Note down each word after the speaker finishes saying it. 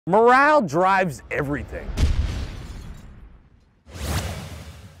Morale drives everything.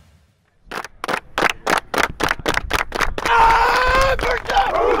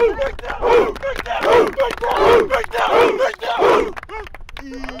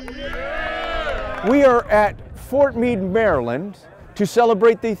 We are at Fort Meade, Maryland to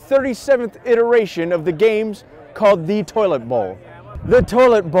celebrate the 37th iteration of the games called the Toilet Bowl. The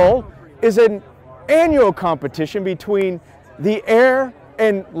Toilet Bowl is an annual competition between the air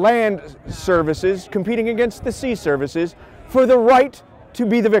and land services competing against the sea services for the right to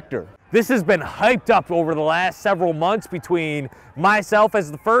be the victor. This has been hyped up over the last several months between myself as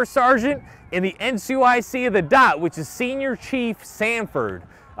the first sergeant and the NCOIC of the DOT, which is Senior Chief Sanford.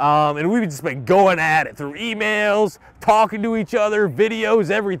 And we've just been going at it through emails, talking to each other, videos,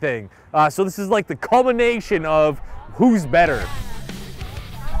 everything. So this is like the culmination of who's better.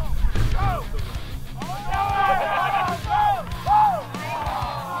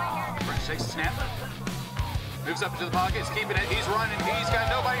 Snap. Moves up into the pockets, keeping it. He's running. He's got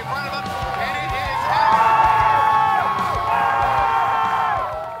nobody in front of him. And it is out.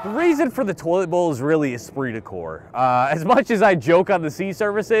 The reason for the toilet bowl is really esprit de corps. As much as I joke on the sea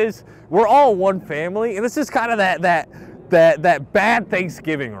services, we're all one family, and this is kind of that bad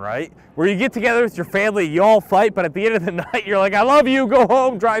Thanksgiving, right? Where you get together with your family, you all fight, but at the end of the night, you're like, I love you, go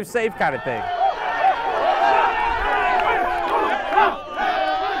home, drive safe kind of thing.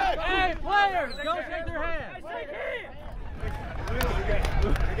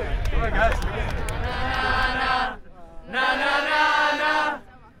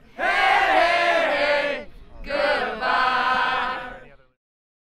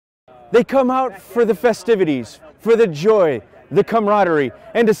 They come out for the festivities, for the joy, the camaraderie,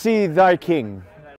 and to see thy king.